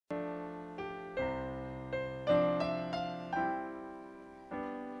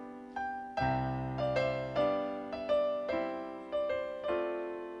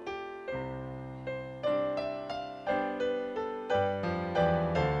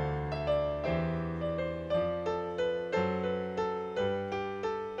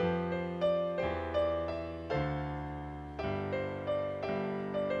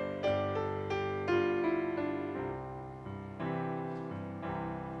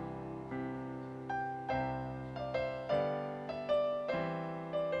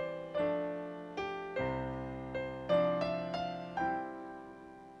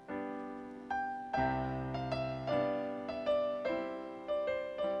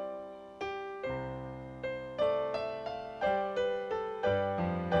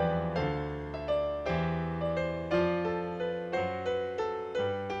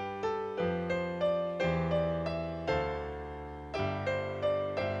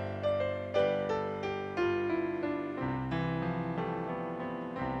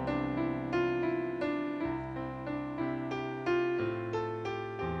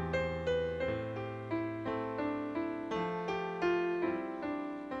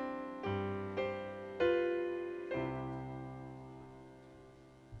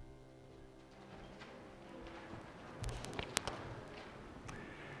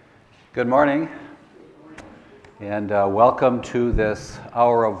Good morning, and welcome to this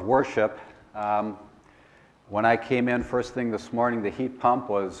hour of worship. When I came in first thing this morning, the heat pump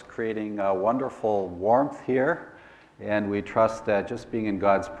was creating wonderful warmth here, and we trust that just being in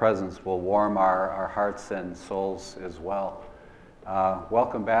God's presence will warm our hearts and souls as well.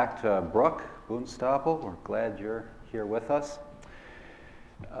 Welcome back to Brooke Boonstapel. We're glad you're here with us.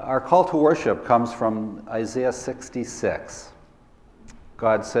 Our call to worship comes from Isaiah 66.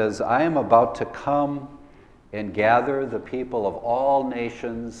 God says, I am about to come and gather the people of all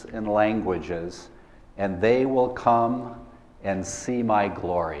nations and languages, and they will come and see my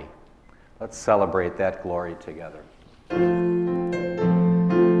glory. Let's celebrate that glory together.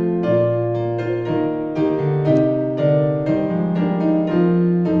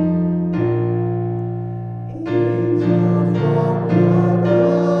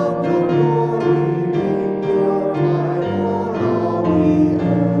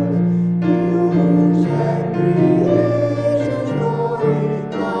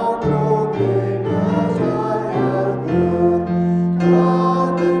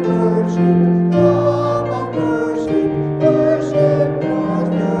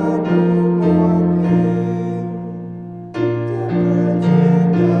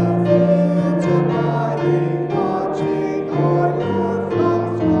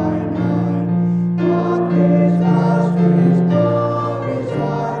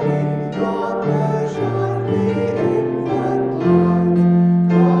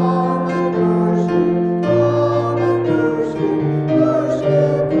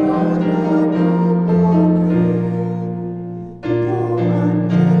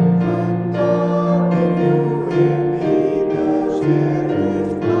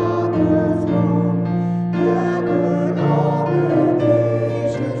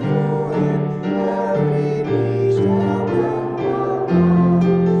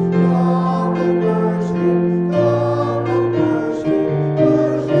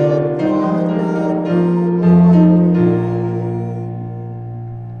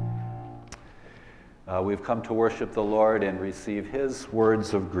 We've come to worship the Lord and receive His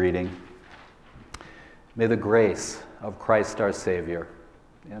words of greeting. May the grace of Christ our Savior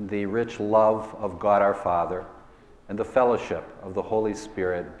and the rich love of God our Father and the fellowship of the Holy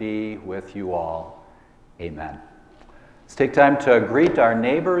Spirit be with you all. Amen. Let's take time to greet our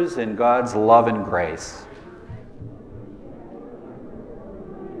neighbors in God's love and grace.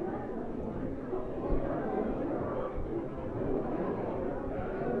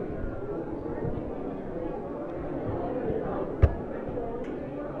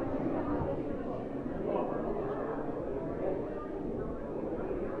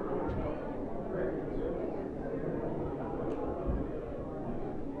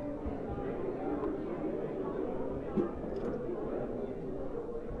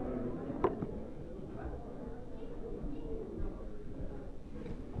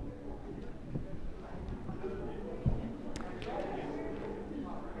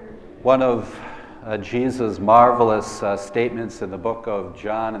 One of Jesus' marvelous statements in the book of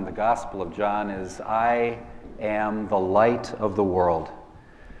John, in the Gospel of John, is, I am the light of the world.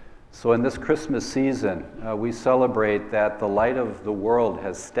 So in this Christmas season, we celebrate that the light of the world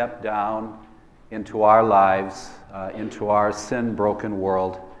has stepped down into our lives, into our sin-broken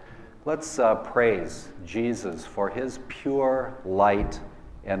world. Let's praise Jesus for His pure light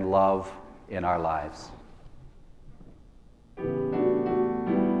and love in our lives.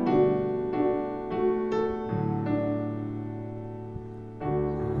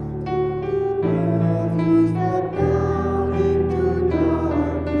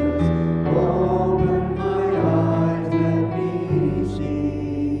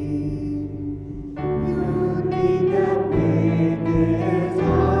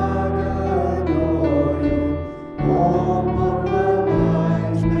 Home of the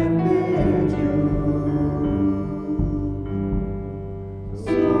wise men with you.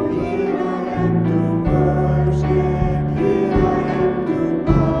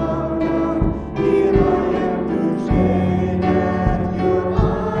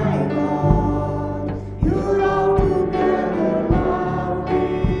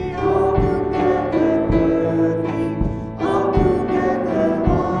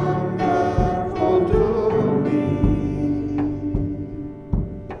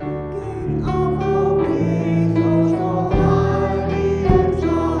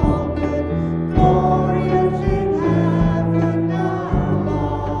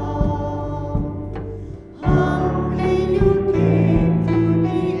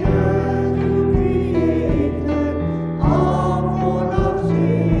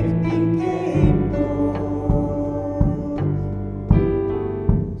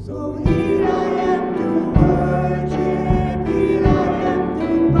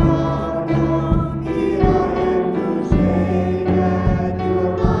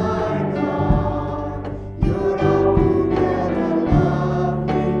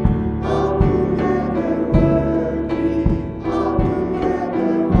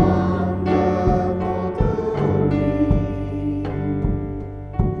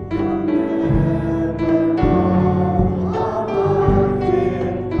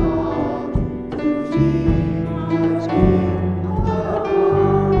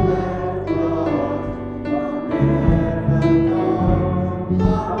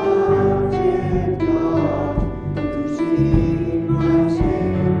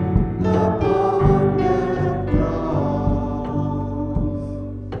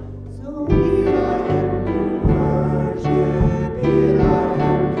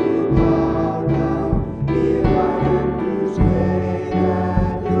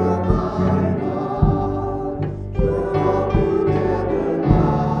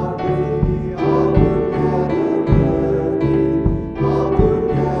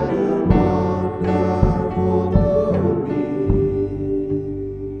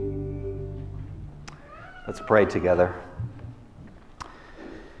 pray together.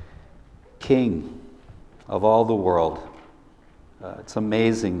 King of all the world, it's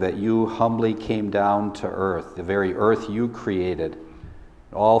amazing that you humbly came down to earth, the very earth you created.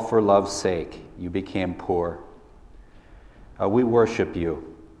 All for love's sake, you became poor. We worship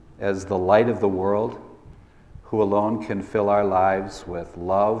you as the light of the world, who alone can fill our lives with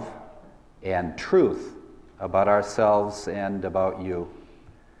love and truth about ourselves and about you.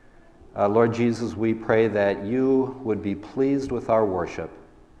 Lord Jesus, we pray that you would be pleased with our worship.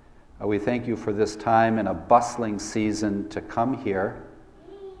 We thank you for this time in a bustling season to come here,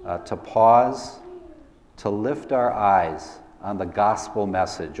 to pause, to lift our eyes on the gospel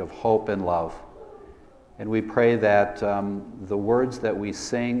message of hope and love. And we pray that the words that we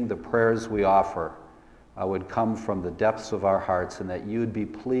sing, the prayers we offer, would come from the depths of our hearts, and that you'd be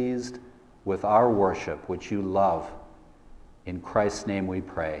pleased with our worship, which you love. In Christ's name we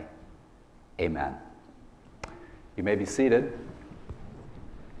pray. Amen. You may be seated.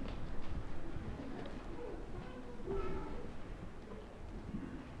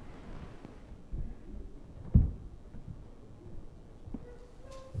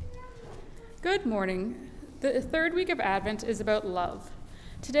 Good morning. The third week of Advent is about love.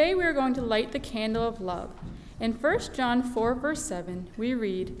 Today we are going to light the candle of love. In 1 John 4, verse 7, we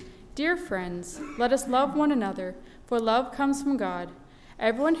read, "Dear friends, let us love one another, for love comes from God.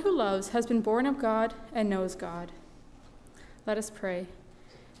 Everyone who loves has been born of God and knows God." Let us pray.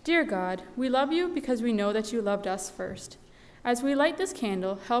 Dear God, we love you because we know that you loved us first. As we light this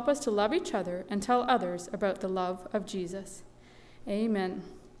candle, help us to love each other and tell others about the love of Jesus. Amen.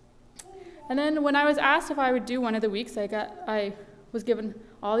 And then when I was asked if I would do one of the weeks, I was given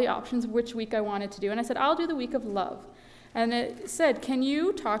all the options of which week I wanted to do. And I said, I'll do the week of love. And it said, can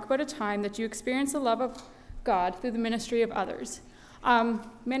you talk about a time that you experienced the love of God through the ministry of others?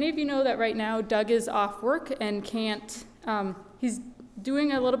 Many of you know that right now Doug is off work and can't, he's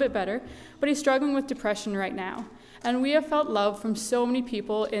doing a little bit better, but he's struggling with depression right now. And we have felt love from so many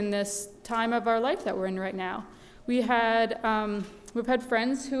people in this time of our life that we're in right now. We've had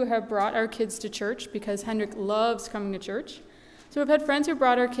friends who have brought our kids to church because Hendrik loves coming to church. So we've had friends who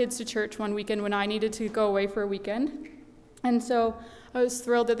brought our kids to church one weekend when I needed to go away for a weekend. And so I was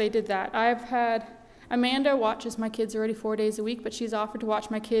thrilled that they did that. I've had Amanda watches my kids already 4 days a week, but she's offered to watch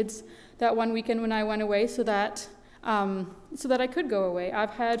my kids that one weekend when I went away so that I could go away.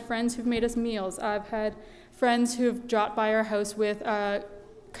 I've had friends who've made us meals. I've had friends who've dropped by our house with a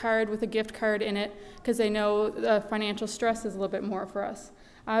card with a gift card in it because they know the financial stress is a little bit more for us.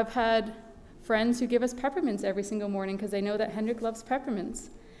 I've had friends who give us peppermints every single morning because they know that Hendrik loves peppermints.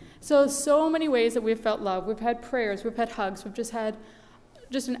 So many ways that we've felt love. We've had prayers, we've had hugs, we've just had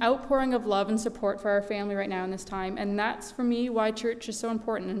an outpouring of love and support for our family right now in this time. And that's, for me, why church is so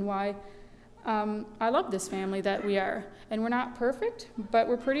important and why I love this family that we are. And we're not perfect, but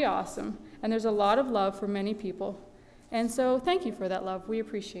we're pretty awesome. And there's a lot of love for many people. And so thank you for that love. We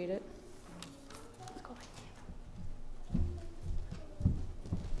appreciate it.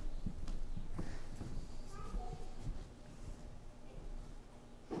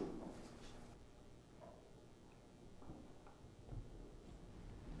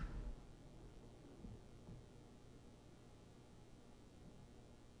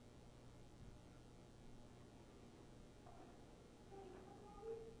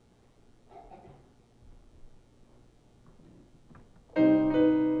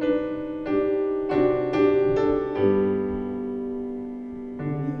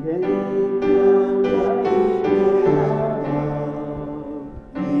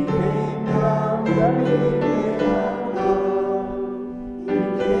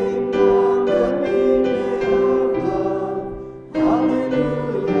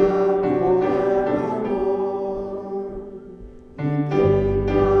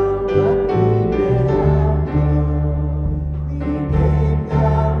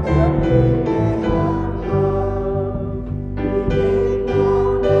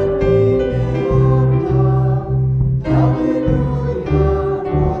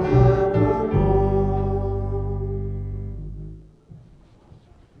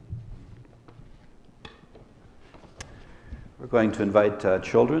 Going to invite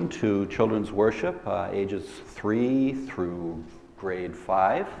children to children's worship, ages 3 through grade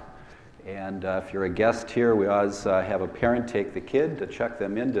 5. And if you're a guest here, we always have a parent take the kid to check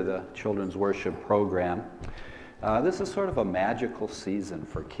them into the children's worship program. This is sort of a magical season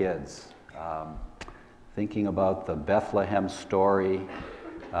for kids. Thinking about the Bethlehem story,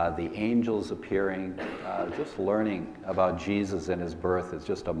 the angels appearing, just learning about Jesus and his birth is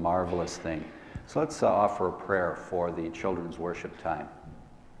just a marvelous thing. So let's offer a prayer for the children's worship time.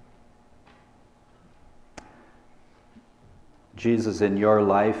 Jesus, in your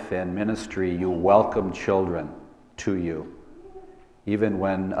life and ministry, you welcomed children to you, even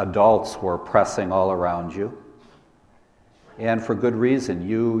when adults were pressing all around you. And for good reason,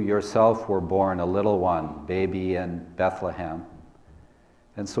 you yourself were born a little one, baby in Bethlehem.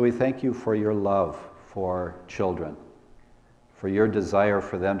 And so we thank you for your love for children, for your desire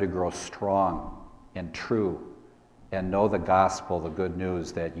for them to grow strong and true and know the gospel, the good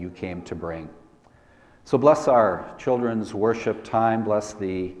news that you came to bring. So bless our children's worship time, bless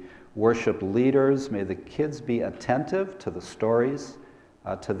the worship leaders. May the kids be attentive to the stories,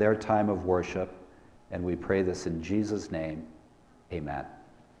 to their time of worship. And we pray this in Jesus' name, amen.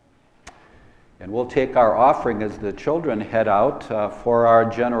 And we'll take our offering as the children head out for our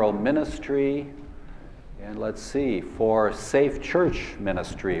general ministry. And let's see, for Safe Church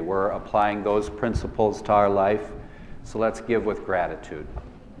Ministry, we're applying those principles to our life. So let's give with gratitude.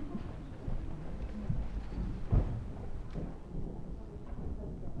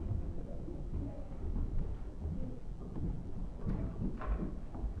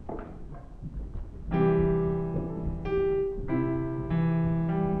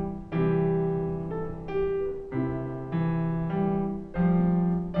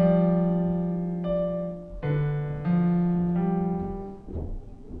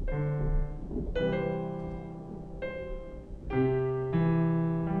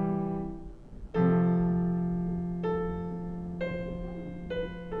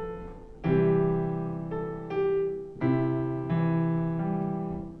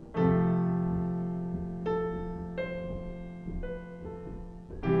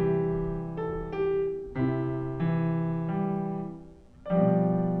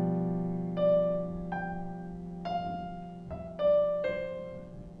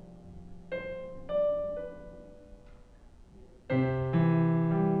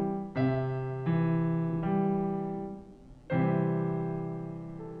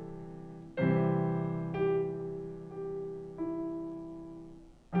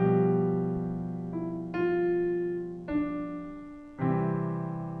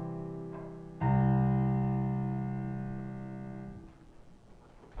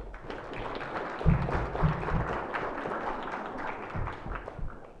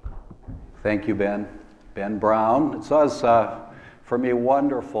 Thank you, Ben. Ben Brown. It's always, for me,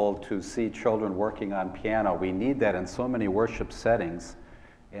 wonderful to see children working on piano. We need that in so many worship settings.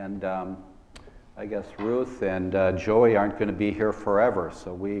 And I guess Ruth and Joey aren't going to be here forever,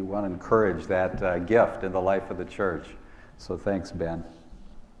 so we want to encourage that gift in the life of the church. So thanks, Ben.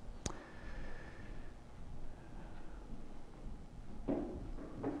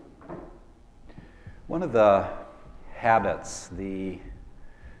 One of the habits, the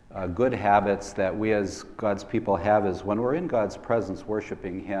good habits that we as God's people have is when we're in God's presence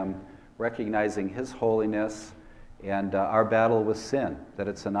worshiping Him, recognizing His holiness and our battle with sin, that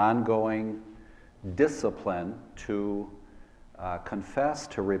it's an ongoing discipline to confess,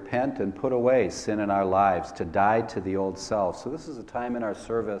 to repent, and put away sin in our lives, to die to the old self. So this is a time in our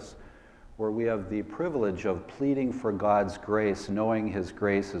service where we have the privilege of pleading for God's grace, knowing His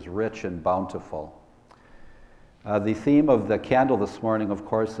grace is rich and bountiful. The theme of the candle this morning, of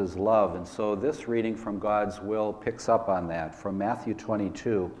course, is love. And so this reading from God's will picks up on that. From Matthew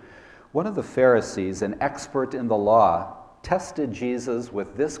 22, one of the Pharisees, an expert in the law, tested Jesus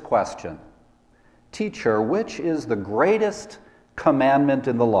with this question: "Teacher, which is the greatest commandment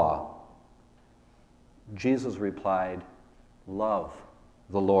in the law?" Jesus replied, "Love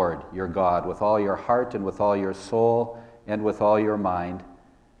the Lord your God with all your heart and with all your soul and with all your mind.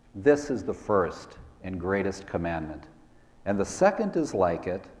 This is the first and greatest commandment. And the second is like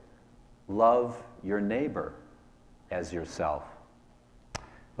it: love your neighbor as yourself."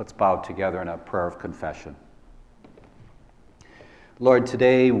 Let's bow together in a prayer of confession. Lord,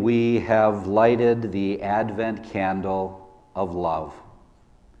 today we have lighted the Advent candle of love.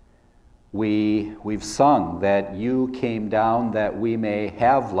 We've sung that you came down that we may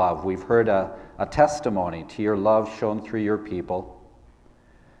have love. We've heard a testimony to your love shown through your people.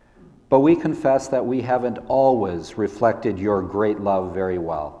 But we confess that we haven't always reflected your great love very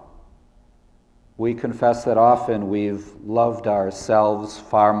well. We confess that often we've loved ourselves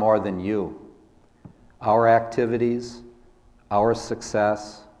far more than you, our activities, our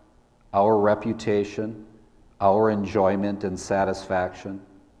success, our reputation, our enjoyment and satisfaction.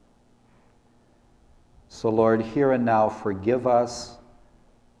 So Lord, here and now, forgive us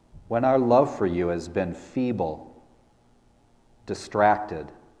when our love for you has been feeble,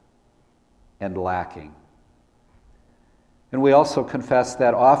 distracted, and lacking. And we also confess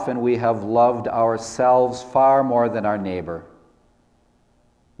that often we have loved ourselves far more than our neighbor.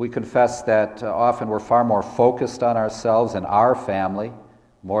 We confess that often we're far more focused on ourselves and our family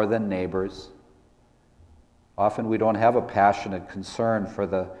more than neighbors. Often we don't have a passionate concern for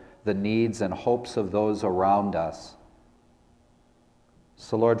the needs and hopes of those around us.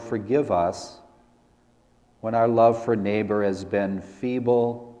 So Lord, forgive us when our love for neighbor has been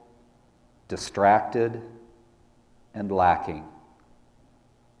feeble, distracted, and lacking.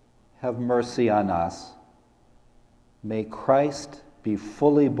 Have mercy on us. May Christ be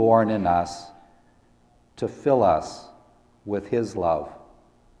fully born in us to fill us with his love.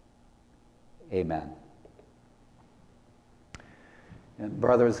 Amen. And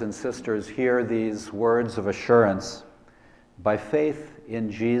brothers and sisters, hear these words of assurance. By faith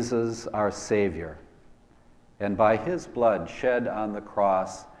in Jesus, our Savior, and by his blood shed on the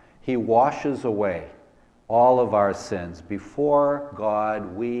cross, he washes away all of our sins. Before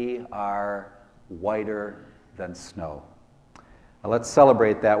God, we are whiter than snow. Now let's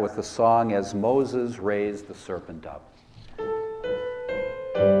celebrate that with the song, As Moses Raised the Serpent Up.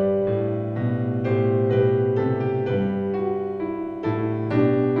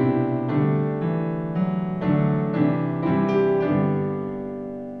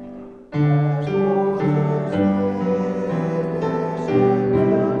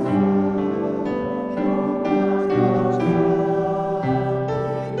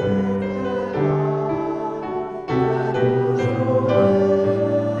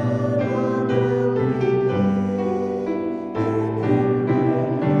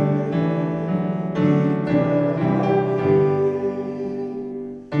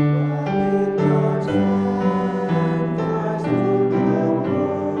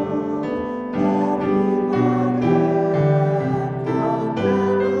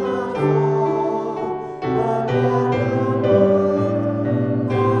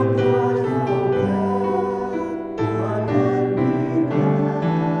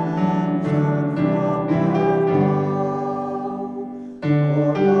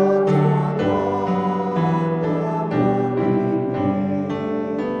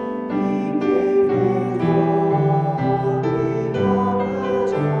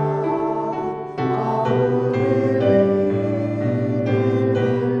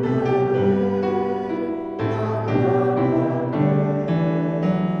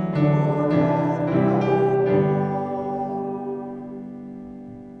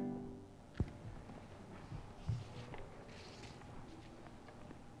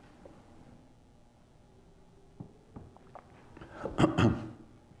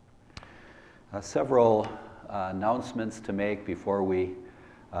 Several announcements to make before we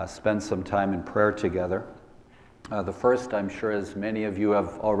spend some time in prayer together. The first, I'm sure as many of you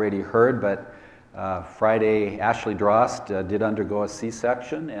have already heard, but Friday Ashley Drost did undergo a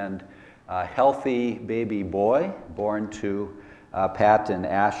C-section, and a healthy baby boy born to Pat and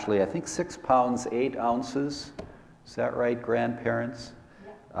Ashley, I think 6 pounds, 8 ounces. Is that right, grandparents?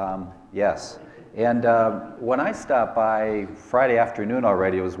 Yes. And when I stopped by Friday afternoon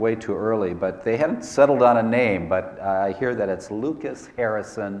already, it was way too early, but they hadn't settled on a name, but I hear that it's Lucas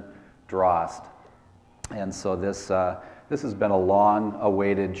Harrison Drost. And so this has been a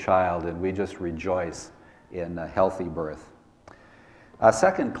long-awaited child, and we just rejoice in a healthy birth.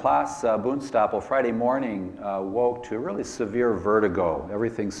 Second, Klaas Boonstapel Friday morning woke to really severe vertigo,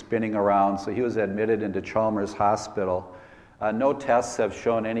 everything spinning around, so he was admitted into Chalmers Hospital. No tests have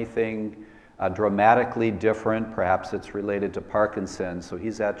shown anything dramatically different. Perhaps it's related to Parkinson's. So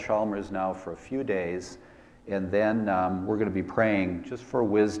he's at Chalmers now for a few days, and then we're going to be praying just for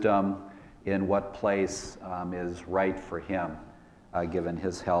wisdom in what place is right for him, given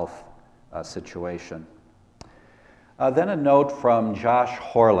his health situation. Then a note from Josh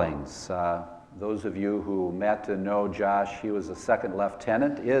Horlings. Those of you who met and know Josh, he was a second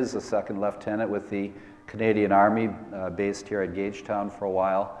lieutenant, is a second lieutenant with the Canadian Army, based here at Gagetown for a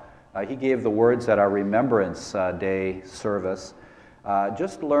while. He gave the words at our Remembrance Day service.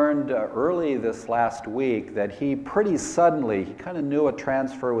 Just learned early this last week that he pretty suddenly, he kind of knew a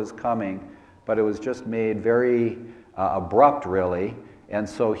transfer was coming, but it was just made very abrupt, really. And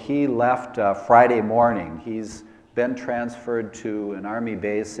so he left Friday morning. He's been transferred to an Army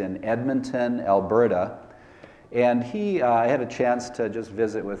base in Edmonton, Alberta. And I had a chance to just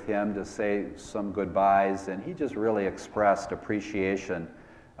visit with him to say some goodbyes, and he just really expressed appreciation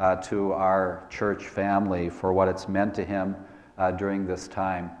to our church family for what it's meant to him during this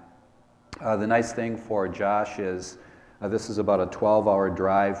time. The nice thing for Josh is this is about a 12-hour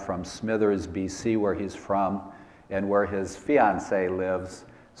drive from Smithers, BC, where he's from, and where his fiancée lives,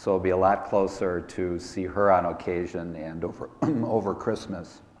 so it'll be a lot closer to see her on occasion and over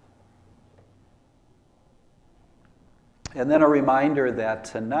Christmas. And then a reminder that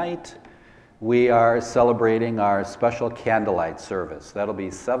tonight we are celebrating our special candlelight service. That'll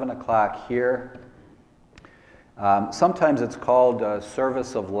be 7 o'clock here. Sometimes it's called a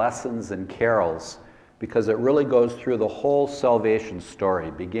service of lessons and carols because it really goes through the whole salvation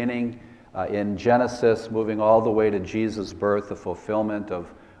story, beginning in Genesis, moving all the way to Jesus' birth, the fulfillment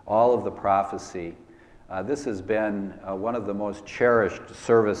of all of the prophecy. This has been one of the most cherished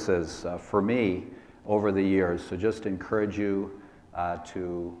services for me over the years. So just encourage you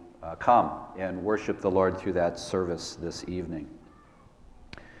to come and worship the Lord through that service this evening.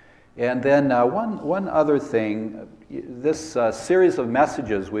 And then one other thing, this series of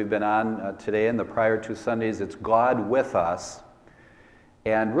messages we've been on today and the prior 2 Sundays, it's God with us.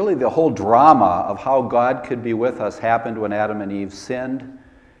 And really the whole drama of how God could be with us happened when Adam and Eve sinned.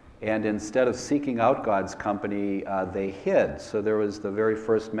 And instead of seeking out God's company, they hid. So there was the very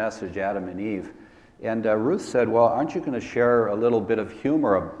first message, Adam and Eve. And Ruth said, well, aren't you going to share a little bit of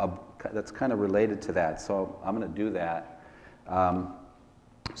humor that's kind of related to that? So I'm going to do that.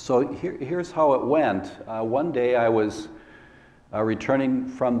 So here's how it went. One day I was returning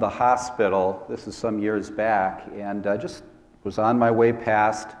from the hospital. This is some years back. And just was on my way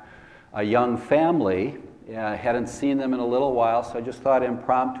past a young family. I hadn't seen them in a little while, so I just thought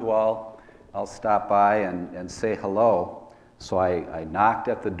impromptu I'll stop by and say hello. So I knocked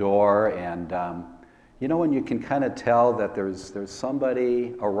at the door, and you know when you can kind of tell that there's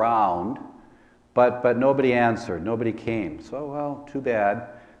somebody around, but nobody answered, nobody came. So, well, too bad.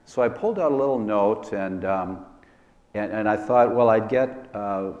 So I pulled out a little note, and I thought, well, I'd get,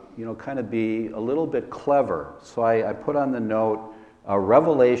 kind of be a little bit clever. So I put on the note,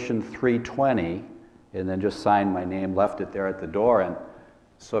 Revelation 3:20, and then just signed my name, left it there at the door. And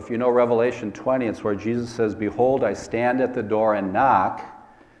so if you know Revelation 20, it's where Jesus says, behold, I stand at the door and knock.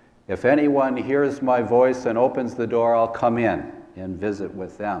 If anyone hears my voice and opens the door, I'll come in and visit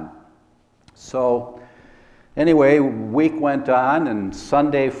with them. So anyway, week went on and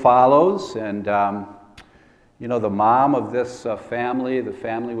Sunday follows, and the mom of this family, the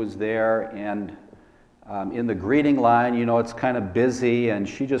family was there, and in the greeting line, it's kind of busy, and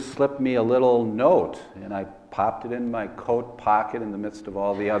she just slipped me a little note, and I popped it in my coat pocket in the midst of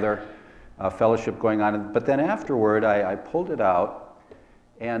all the other fellowship going on. But then afterward, I pulled it out,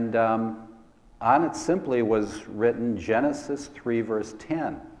 and on it simply was written Genesis 3, verse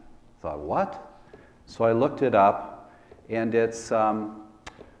 10. I thought, what? So I looked it up, and it's,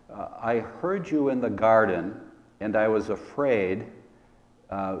 I heard you in the garden, and I was afraid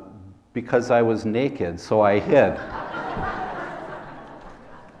because I was naked, so I hid.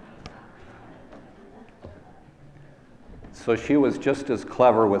 So she was just as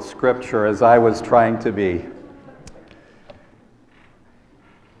clever with Scripture as I was trying to be.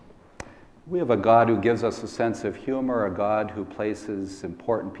 We have a God who gives us a sense of humor, a God who places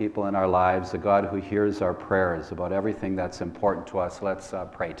important people in our lives, a God who hears our prayers about everything that's important to us. Let's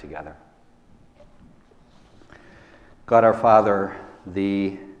pray together. God our Father,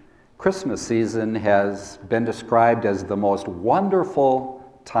 the Christmas season has been described as the most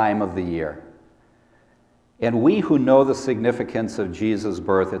wonderful time of the year. And we who know the significance of Jesus'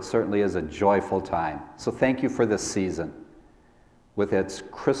 birth, it certainly is a joyful time. So thank you for this season, with its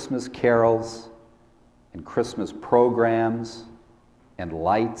Christmas carols and Christmas programs and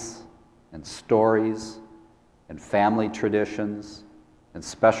lights and stories and family traditions and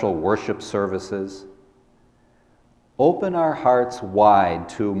special worship services. Open our hearts wide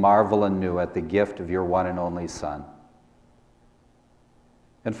to marvel anew at the gift of your one and only Son.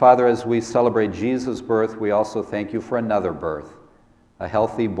 And Father, as we celebrate Jesus' birth, we also thank you for another birth, a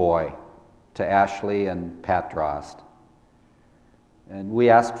healthy boy, to Ashley and Pat Drost. And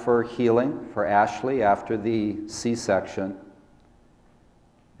we ask for healing for Ashley after the C-section.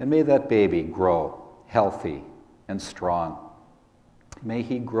 And may that baby grow healthy and strong. May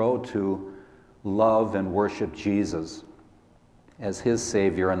he grow to love and worship Jesus as his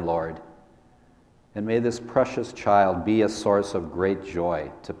Savior and Lord. And may this precious child be a source of great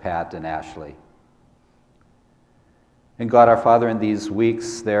joy to Pat and Ashley. And God our Father, in these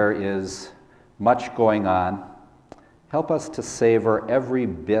weeks there is much going on. Help us to savor every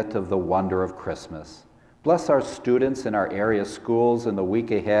bit of the wonder of Christmas. Bless our students in our area schools in the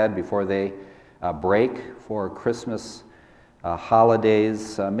week ahead before they break for Christmas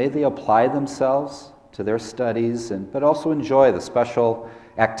holidays. May they apply themselves to their studies, but also enjoy the special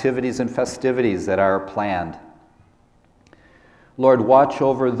activities and festivities that are planned. Lord, watch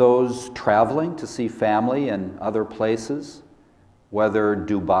over those traveling to see family in other places, whether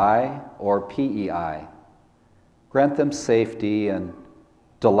Dubai or PEI. Grant them safety and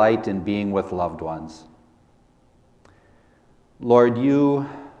delight in being with loved ones. Lord, you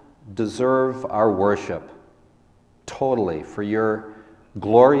deserve our worship totally for your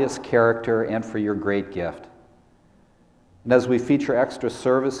glorious character and for your great gift. And as we feature extra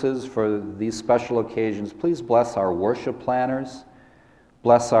services for these special occasions, please bless our worship planners,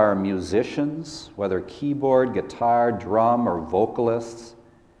 bless our musicians, whether keyboard, guitar, drum, or vocalists.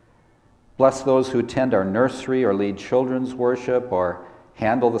 Bless those who attend our nursery or lead children's worship or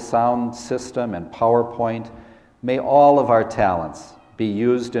handle the sound system and PowerPoint. May all of our talents be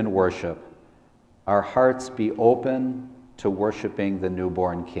used in worship, our hearts be open to worshiping the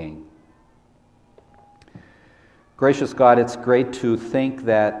newborn King. Gracious God, it's great to think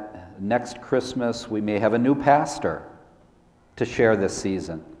that next Christmas we may have a new pastor to share this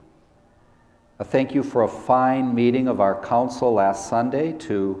season. I thank you for a fine meeting of our council last Sunday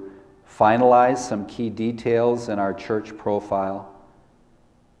to finalize some key details in our church profile.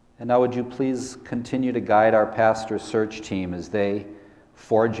 And now would you please continue to guide our pastor search team as they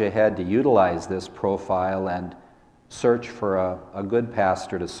forge ahead to utilize this profile and search for a good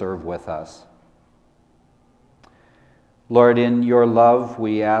pastor to serve with us. Lord, in your love,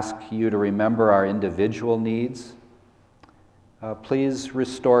 we ask you to remember our individual needs. Please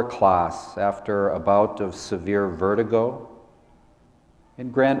restore Klaas after a bout of severe vertigo,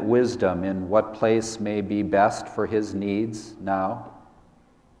 and grant wisdom in what place may be best for his needs now.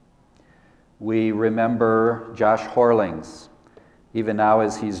 We remember Josh Horlings, even now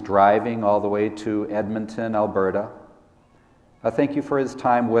as he's driving all the way to Edmonton, Alberta. I thank you for his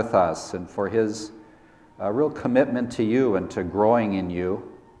time with us and for his real commitment to you and to growing in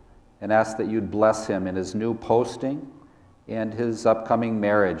you, and ask that you'd bless him in his new posting and his upcoming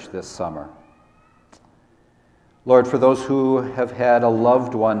marriage this summer. Lord, for those who have had a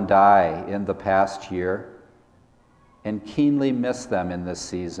loved one die in the past year and keenly miss them in this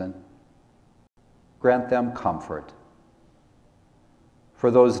season, grant them comfort.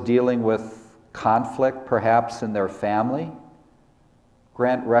 For those dealing with conflict, perhaps in their family,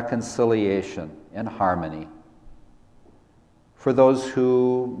 grant reconciliation and harmony. For those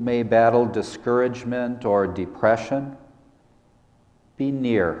who may battle discouragement or depression, be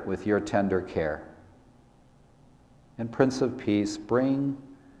near with your tender care. And Prince of Peace, bring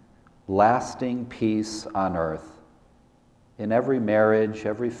lasting peace on earth, in every marriage,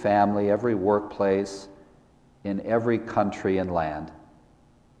 every family, every workplace, in every country and land.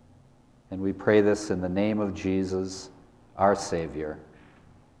 And we pray this in the name of Jesus, our Savior.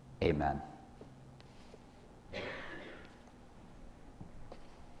 Amen.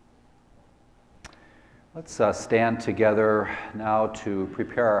 Let's stand together now to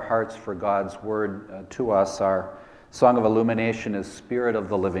prepare our hearts for God's word to us. Our song of illumination is Spirit of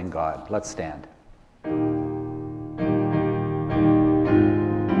the Living God. Let's stand.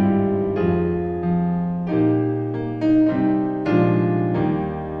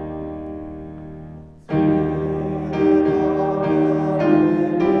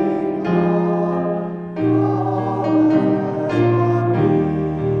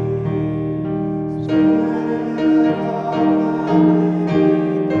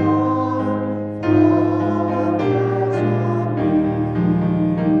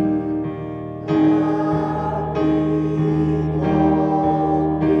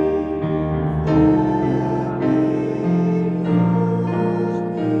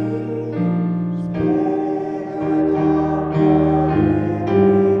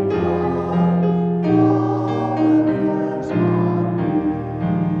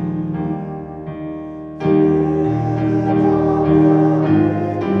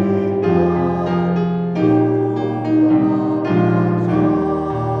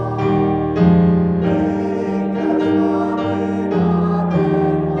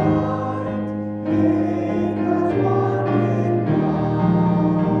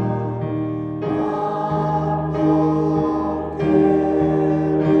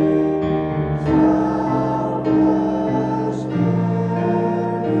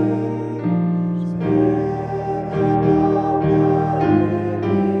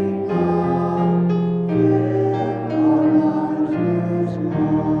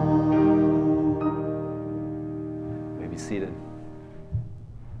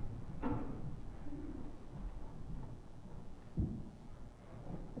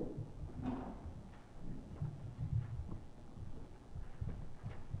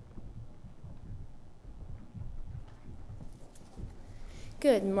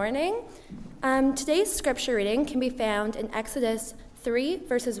 Good morning. Today's scripture reading can be found in Exodus 3,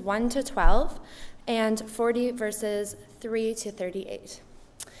 verses 1 to 12, and 40, verses 3 to 38.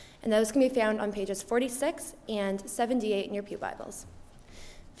 And those can be found on pages 46 and 78 in your pew Bibles.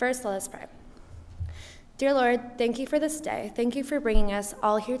 First, let us pray. Dear Lord, thank you for this day. Thank you for bringing us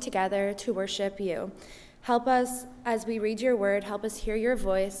all here together to worship you. Help us as we read your word. Help us hear your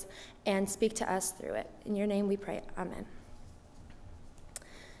voice and speak to us through it. In your name we pray. Amen.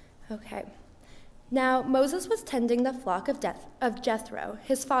 Okay. Now Moses was tending the flock of Jethro,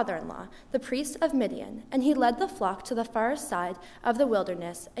 his father-in-law, the priest of Midian, and he led the flock to the far side of the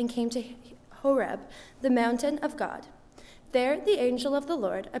wilderness and came to Horeb, the mountain of God. There the angel of the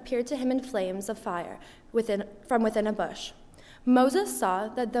Lord appeared to him in flames of fire from within a bush. Moses saw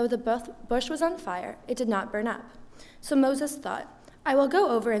that though the bush was on fire, it did not burn up. So Moses thought, I will go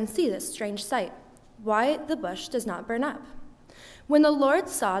over and see this strange sight, why the bush does not burn up. When the Lord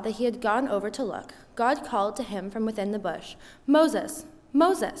saw that he had gone over to look, God called to him from within the bush, Moses,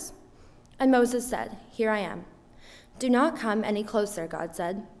 Moses. And Moses said, Here I am. Do not come any closer, God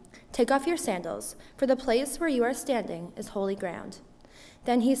said. Take off your sandals, for the place where you are standing is holy ground.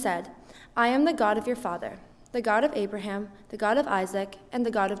 Then he said, I am the God of your father, the God of Abraham, the God of Isaac, and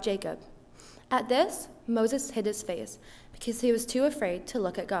the God of Jacob. At this, Moses hid his face, because he was too afraid to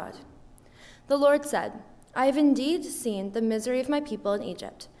look at God. The Lord said, I have indeed seen the misery of my people in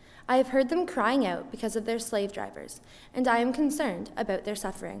Egypt. I have heard them crying out because of their slave drivers, and I am concerned about their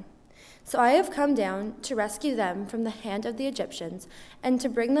suffering. So I have come down to rescue them from the hand of the Egyptians, and to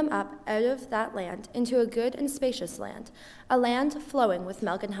bring them up out of that land into a good and spacious land, a land flowing with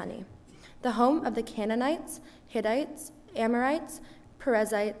milk and honey, the home of the Canaanites, Hittites, Amorites,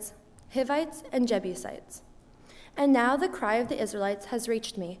 Perizzites, Hivites, and Jebusites. And now the cry of the Israelites has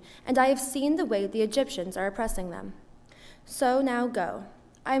reached me, and I have seen the way the Egyptians are oppressing them. So now go.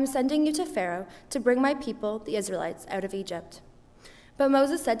 I am sending you to Pharaoh to bring my people, the Israelites, out of Egypt. But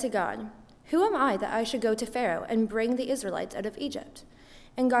Moses said to God, Who am I that I should go to Pharaoh and bring the Israelites out of Egypt?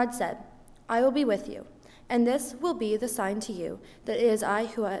 And God said, I will be with you, and this will be the sign to you that it is I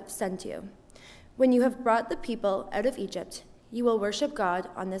who have sent you. When you have brought the people out of Egypt, you will worship God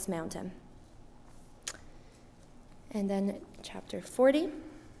on this mountain. And then chapter 40.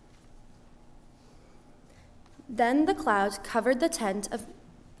 Then the cloud covered the tent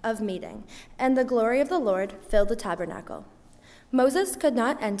of meeting, and the glory of the Lord filled the tabernacle. Moses could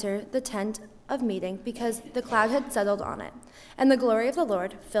not enter the tent of meeting because the cloud had settled on it, and the glory of the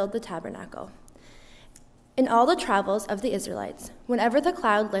Lord filled the tabernacle. In all the travels of the Israelites, whenever the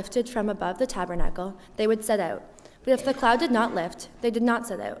cloud lifted from above the tabernacle, they would set out. But if the cloud did not lift, they did not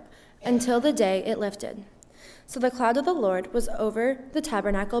set out, until the day it lifted. So the cloud of the Lord was over the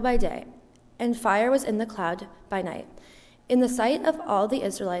tabernacle by day, and fire was in the cloud by night, in the sight of all the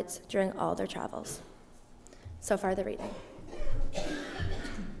Israelites during all their travels. So far the reading.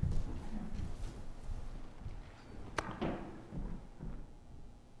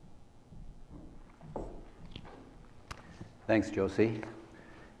 Thanks, Josie.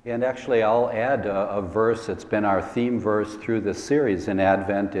 And actually, I'll add a verse. It's been our theme verse through this series in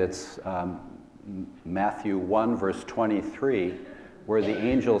Advent. It's Matthew 1, verse 23, where the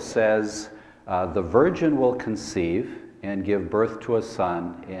angel says, the virgin will conceive and give birth to a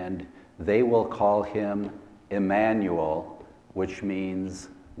son, and they will call him Emmanuel, which means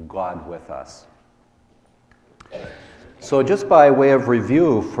God with us. So just by way of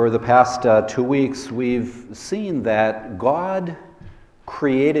review, for the past 2 weeks, we've seen that God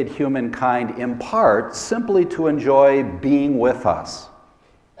created humankind in part simply to enjoy being with us.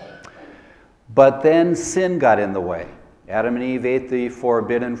 But then sin got in the way. Adam and Eve ate the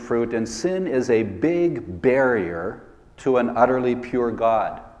forbidden fruit, and sin is a big barrier to an utterly pure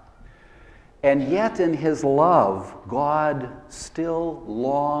God. And yet in his love, God still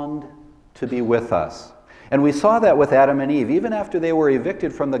longed to be with us. And we saw that with Adam and Eve. Even after they were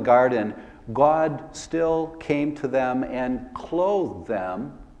evicted from the garden, God still came to them and clothed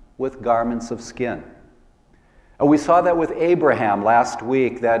them with garments of skin. And we saw that with Abraham last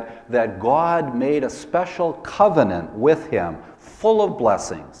week, that God made a special covenant with him, full of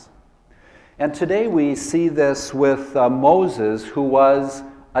blessings. And today we see this with Moses, who was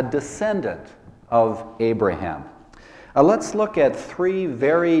a descendant of Abraham. Let's look at 3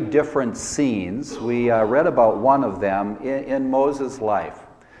 very different scenes. We read about one of them in Moses' life.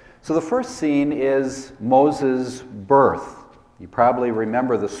 So the first scene is Moses' birth. You probably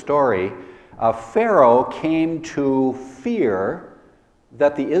remember the story. Pharaoh came to fear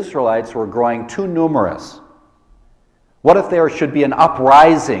that the Israelites were growing too numerous. What if there should be an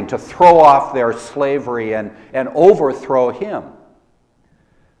uprising to throw off their slavery and overthrow him?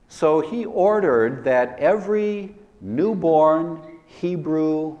 So he ordered that every newborn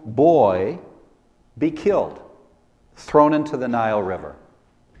Hebrew boy be killed, thrown into the Nile River.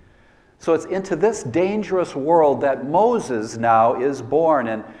 So it's into this dangerous world that Moses now is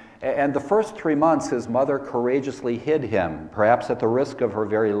born. And the first 3 months, his mother courageously hid him, perhaps at the risk of her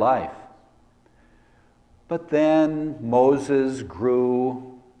very life. But then Moses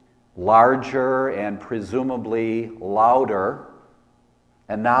grew larger and presumably louder.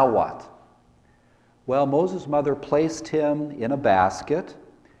 And now what? Well, Moses' mother placed him in a basket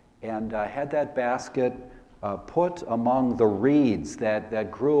and had that basket put among the reeds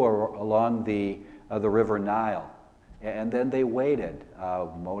that grew along the river Nile. And then they waited.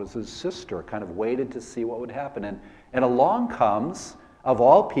 Moses' sister kind of waited to see what would happen. And along comes, of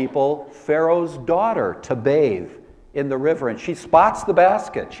all people, Pharaoh's daughter to bathe in the river. And she spots the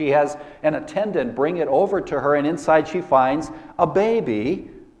basket. She has an attendant bring it over to her, and inside she finds a baby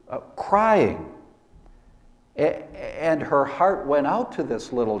crying. And her heart went out to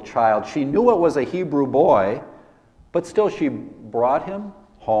this little child. She knew it was a Hebrew boy, but still she brought him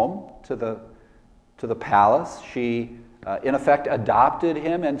home to the palace. She, in effect, adopted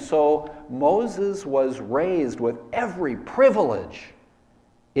him. And so Moses was raised with every privilege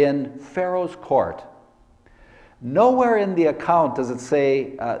in Pharaoh's court. Nowhere in the account does it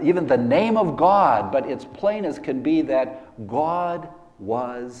say even the name of God, but it's plain as can be that God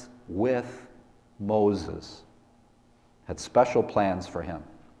was with Moses. Had special plans for him.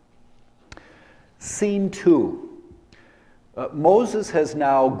 Scene 2. Moses has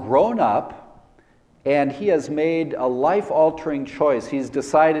now grown up, and he has made a life-altering choice. He's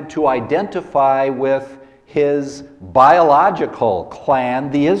decided to identify with his biological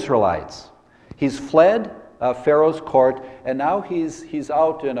clan, the Israelites. He's fled Pharaoh's court, and now he's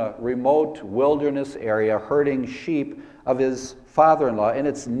out in a remote wilderness area herding sheep of his father-in-law, and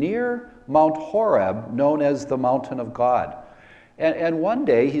it's near Mount Horeb, known as the Mountain of God. And one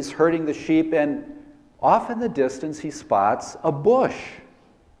day he's herding the sheep, and off in the distance he spots a bush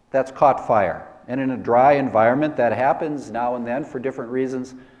that's caught fire. And in a dry environment, that happens now and then for different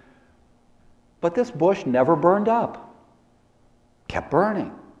reasons. But this bush never burned up. Kept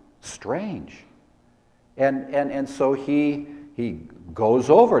burning. Strange. And so he goes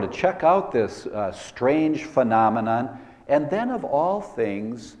over to check out this strange phenomenon. And then of all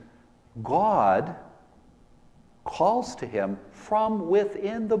things, God calls to him from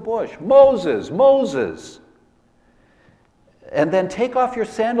within the bush, Moses, Moses. And then take off your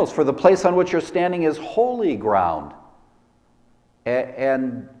sandals, for the place on which you're standing is holy ground.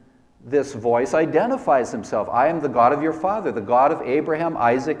 And this voice identifies himself. I am the God of your father, the God of Abraham,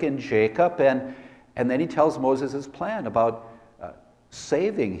 Isaac, and Jacob. And then he tells Moses his plan about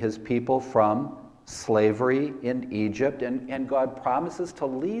saving his people from slavery in Egypt. And God promises to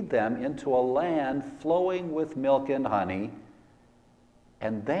lead them into a land flowing with milk and honey.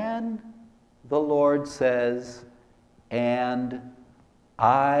 And then the Lord says, and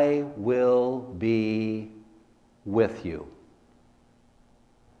I will be with you.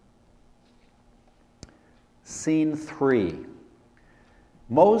 Scene 3.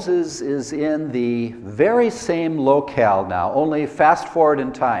 Moses is in the very same locale now, only fast forward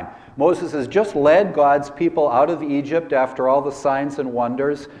in time. Moses has just led God's people out of Egypt after all the signs and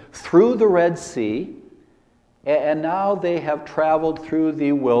wonders through the Red Sea, and now they have traveled through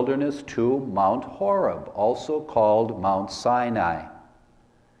the wilderness to Mount Horeb, also called Mount Sinai.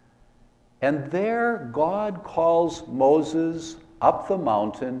 And there God calls Moses up the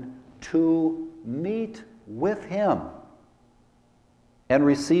mountain to meet with him and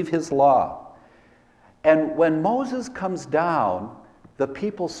receive his law. And when Moses comes down, the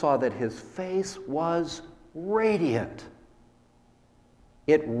people saw that his face was radiant.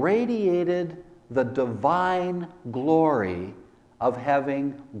 It radiated the divine glory of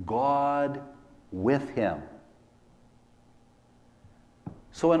having God with him.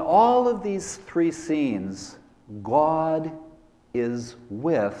 So in all of these 3 scenes, God is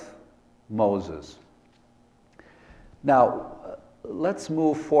with Moses. Now, let's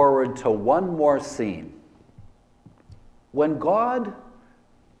move forward to one more scene. When God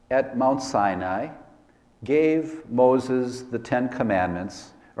at Mount Sinai gave Moses the 10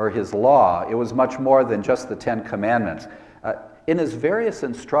 Commandments, or his law, it was much more than just the 10 Commandments. In his various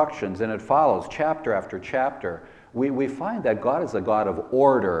instructions, and it follows chapter after chapter, we find that God is a God of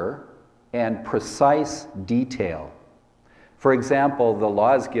order and precise detail. For example, the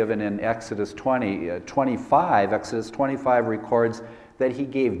laws given in Exodus 25 records that he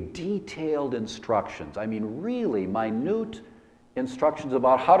gave detailed instructions. I mean, really minute instructions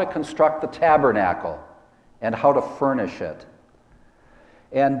about how to construct the tabernacle and how to furnish it.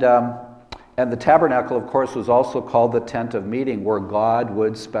 And the tabernacle, of course, was also called the tent of meeting, where God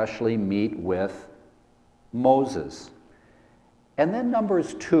would specially meet with Moses. And then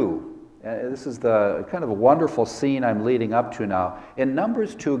Numbers 2 This is the kind of a wonderful scene I'm leading up to now. In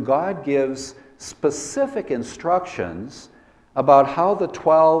Numbers 2, God gives specific instructions about how the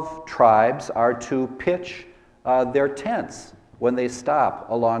 12 tribes are to pitch their tents when they stop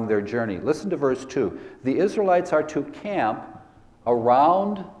along their journey. Listen to verse 2. The Israelites are to camp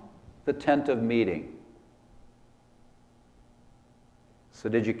around the tent of meeting. So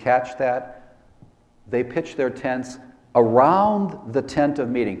did you catch that? They pitch their tents around the tent of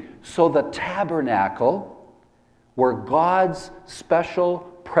meeting. So the tabernacle, where God's special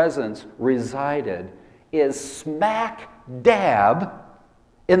presence resided, is smack dab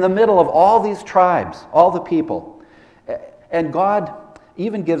in the middle of all these tribes, all the people. And God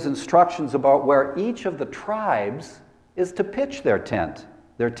even gives instructions about where each of the tribes is to pitch their tents.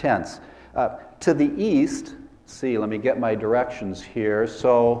 To the east, let me get my directions here.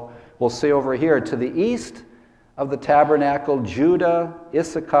 So we'll see over here, to the east of the tabernacle, Judah,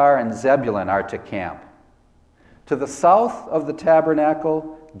 Issachar, and Zebulun are to camp. To the south of the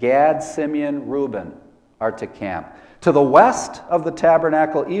tabernacle, Gad, Simeon, Reuben are to camp. To the west of the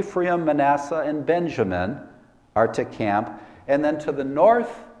tabernacle, Ephraim, Manasseh, and Benjamin are to camp. And then to the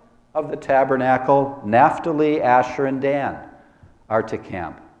north of the tabernacle, Naphtali, Asher, and Dan are to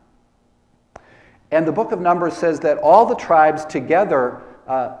camp. And the book of Numbers says that all the tribes together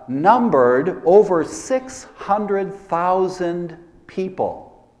numbered over 600,000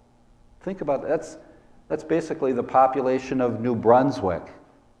 people. Think about that. That's basically the population of New Brunswick.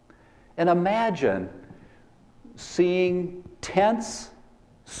 And imagine seeing tents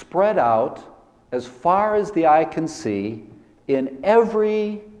spread out as far as the eye can see in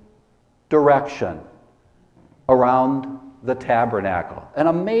every direction around the tabernacle. An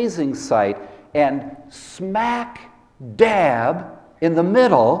amazing sight. And smack dab in the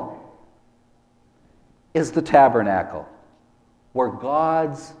middle is the tabernacle, where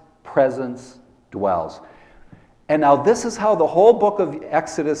God's presence dwells. And now this is how the whole book of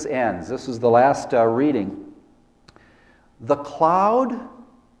Exodus ends. This is the last reading. The cloud,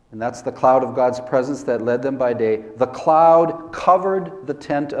 and that's the cloud of God's presence that led them by day, the cloud covered the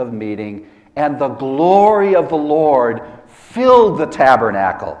tent of meeting, and the glory of the Lord filled the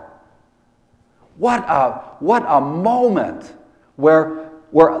tabernacle. What a moment where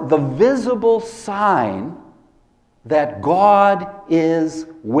the visible sign that God is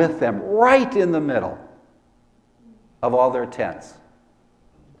with them, right in the middle of all their tents.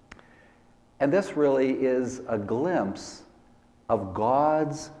 And this really is a glimpse of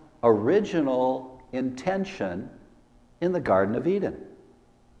God's original intention in the Garden of Eden,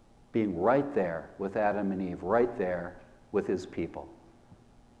 being right there with Adam and Eve, right there with his people.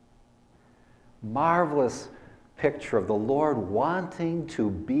 Marvelous picture of the Lord wanting to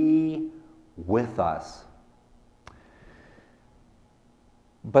be with us.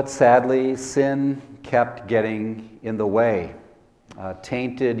 But sadly, sin kept getting in the way.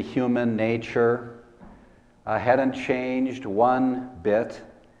 Tainted human nature hadn't changed one bit.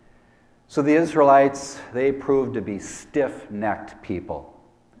 So the Israelites, they proved to be stiff-necked people.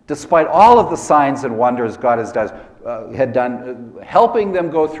 Despite all of the signs and wonders God had done, helping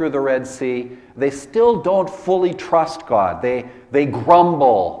them go through the Red Sea, they still don't fully trust God. They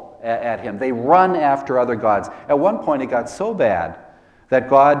grumble at him. They run after other gods. At one point, it got so bad that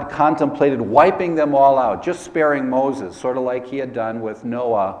God contemplated wiping them all out, just sparing Moses, sort of like he had done with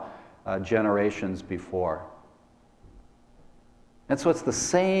Noah generations before. And so it's the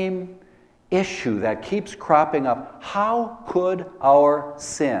same issue that keeps cropping up. How could our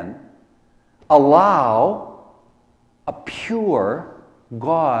sin allow a pure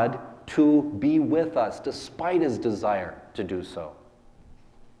God to be with us despite his desire to do so?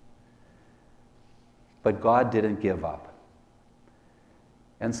 But God didn't give up.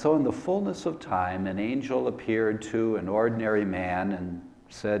 And so in the fullness of time, an angel appeared to an ordinary man and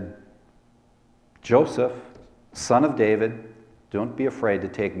said, "Joseph, son of David, don't be afraid to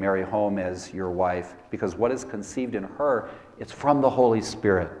take Mary home as your wife, because what is conceived in her, it's from the Holy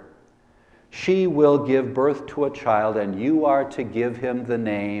Spirit. She will give birth to a child, and you are to give him the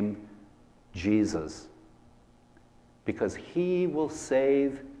name Jesus, because he will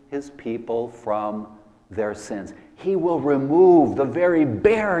save his people from their sins. He will remove the very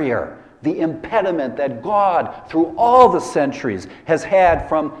barrier, the impediment that God, through all the centuries, has had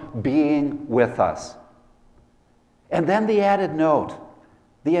from being with us." And then the added note,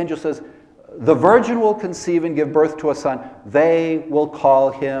 the angel says, "The virgin will conceive and give birth to a son. They will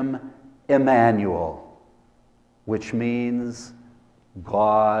call him Emmanuel," which means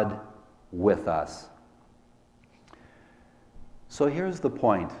God with us. So here's the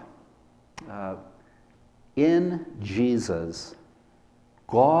point. In Jesus,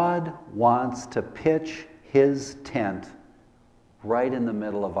 God wants to pitch his tent right in the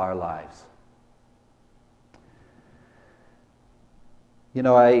middle of our lives. You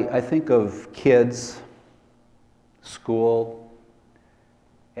know, I think of kids, school,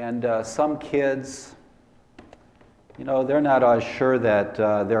 and some kids, you know, they're not as sure that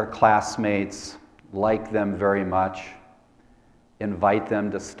their classmates like them very much, invite them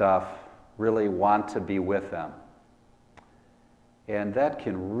to stuff, really want to be with them. And that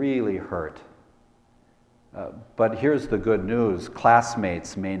can really hurt. But here's the good news.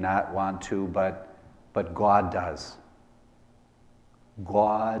 Classmates may not want to, but God does.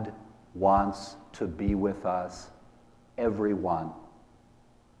 God wants to be with us, everyone.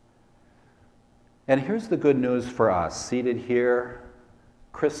 And here's the good news for us, seated here,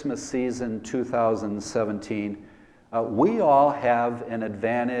 Christmas season 2017. We all have an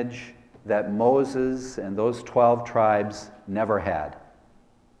advantage that Moses and those 12 tribes never had.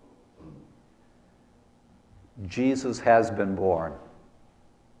 Jesus has been born.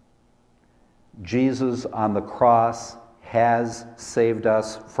 Jesus on the cross has saved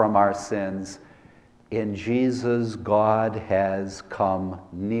us from our sins. In Jesus, God has come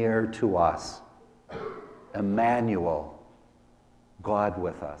near to us. Emmanuel, God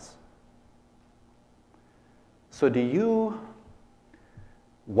with us. So do you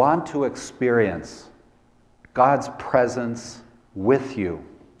want to experience God's presence with you?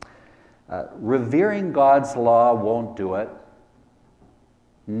 Revering God's law won't do it.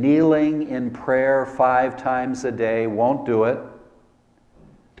 Kneeling in prayer 5 times a day won't do it.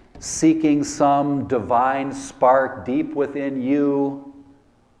 Seeking some divine spark deep within you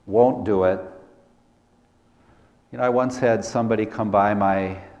won't do it. You know, I once had somebody come by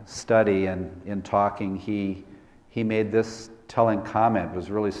my study, and in talking, he made this telling comment, was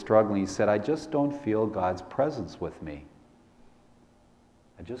really struggling. He said, I just don't feel God's presence with me.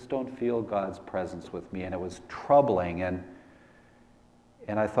 I just don't feel God's presence with me. And it was troubling. And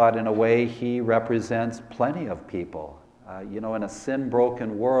I thought, in a way, he represents plenty of people. You know, in a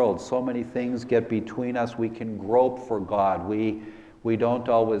sin-broken world, so many things get between us. We can grope for God. We don't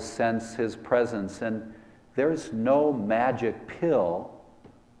always sense his presence. And there's no magic pill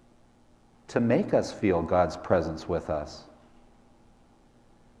to make us feel God's presence with us.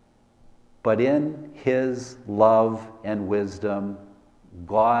 But in his love and wisdom,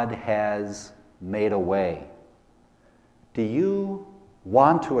 God has made a way. Do you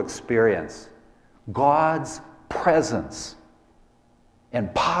want to experience God's presence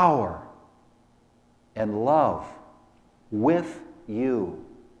and power and love with you?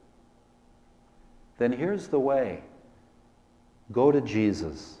 Then here's the way. Go to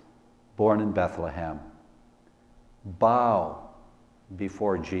Jesus, born in Bethlehem. Bow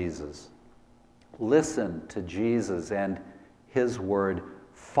before Jesus. Listen to Jesus and his word.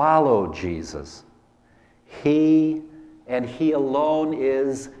 Follow Jesus. He and he alone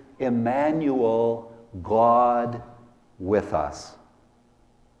is Emmanuel, God with us.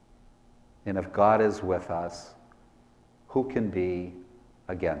 And if God is with us, who can be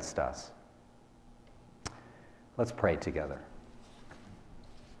against us? Let's pray together.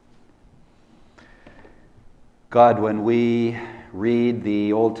 God, when we read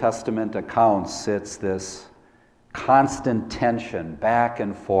the Old Testament accounts, it's this constant tension back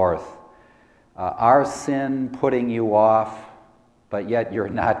and forth. Our sin putting you off, but yet you're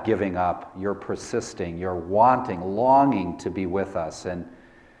not giving up. You're persisting. You're wanting, longing to be with us. And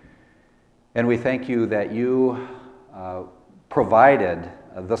we thank you that you provided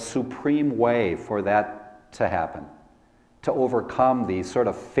the supreme way for that to happen, to overcome the sort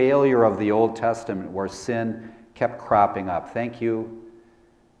of failure of the Old Testament where sin kept cropping up. Thank you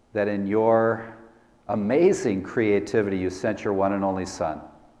that in your amazing creativity you sent your one and only Son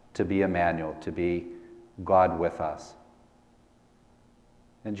to be Emmanuel, to be God with us.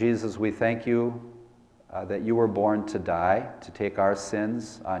 And Jesus, we thank you that you were born to die, to take our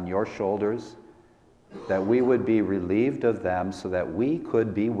sins on your shoulders, that we would be relieved of them so that we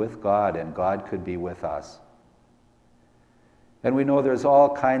could be with God and God could be with us. And we know there's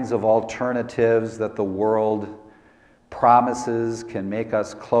all kinds of alternatives that the world promises can make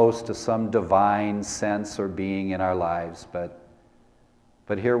us close to some divine sense or being in our lives. But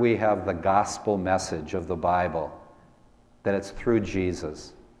here we have the gospel message of the Bible, that it's through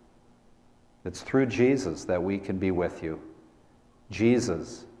Jesus. It's through Jesus that we can be with you.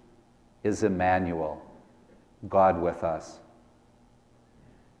 Jesus is Emmanuel, God with us.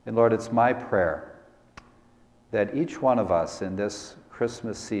 And Lord, it's my prayer that each one of us in this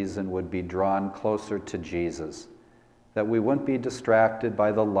Christmas season would be drawn closer to Jesus, that we wouldn't be distracted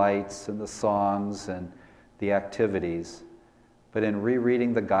by the lights and the songs and the activities, but in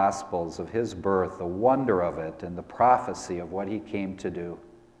rereading the Gospels of his birth, the wonder of it, and the prophecy of what he came to do,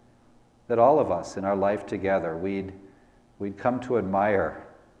 that all of us in our life together, we'd come to admire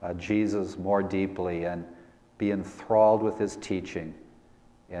Jesus more deeply and be enthralled with his teaching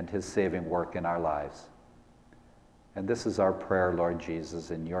and his saving work in our lives. And this is our prayer, Lord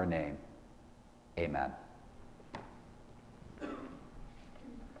Jesus, in your name. Amen.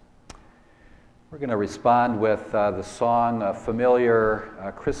 We're going to respond with the song, a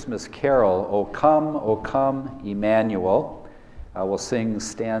familiar Christmas carol, O Come, Emmanuel. We'll sing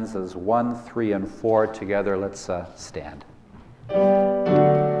stanzas 1, 3, and 4 together. Let's stand.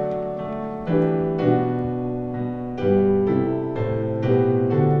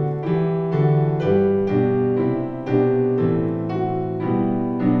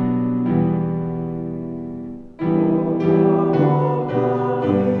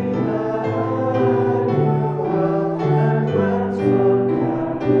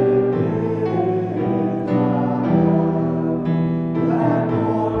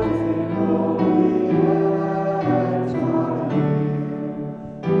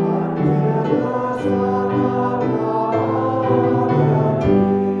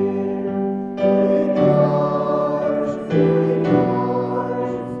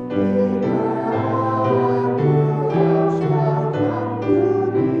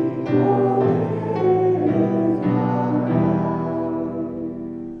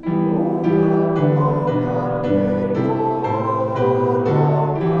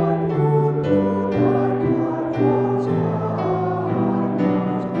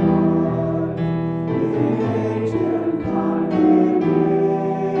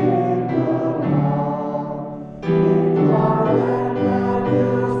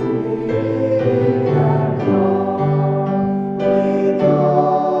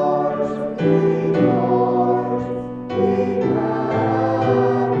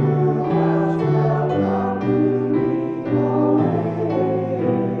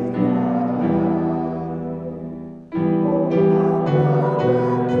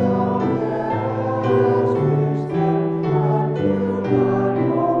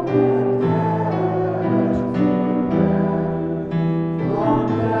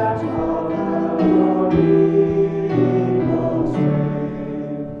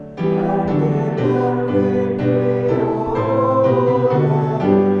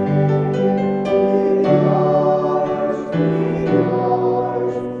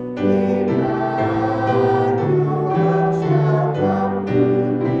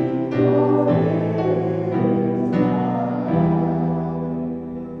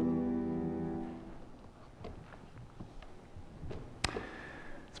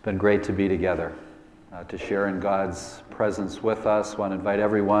 It's been great to be together, to share in God's presence with us. I want to invite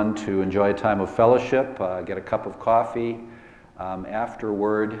everyone to enjoy a time of fellowship, get a cup of coffee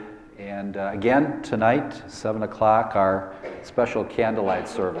afterward. And again, tonight, 7 o'clock, our special candlelight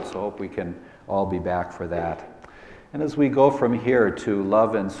service. I hope we can all be back for that. And as we go from here to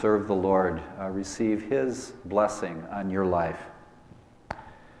love and serve the Lord, receive his blessing on your life.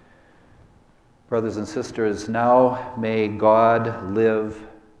 Brothers and sisters, now may God live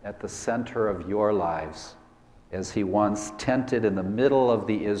at the center of your lives, as he once tented in the middle of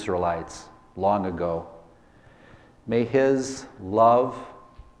the Israelites long ago. May his love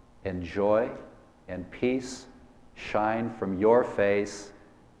and joy and peace shine from your face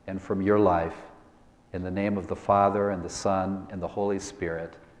and from your life. In the name of the Father, and the Son, and the Holy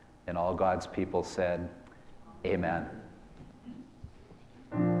Spirit. And all God's people said, Amen.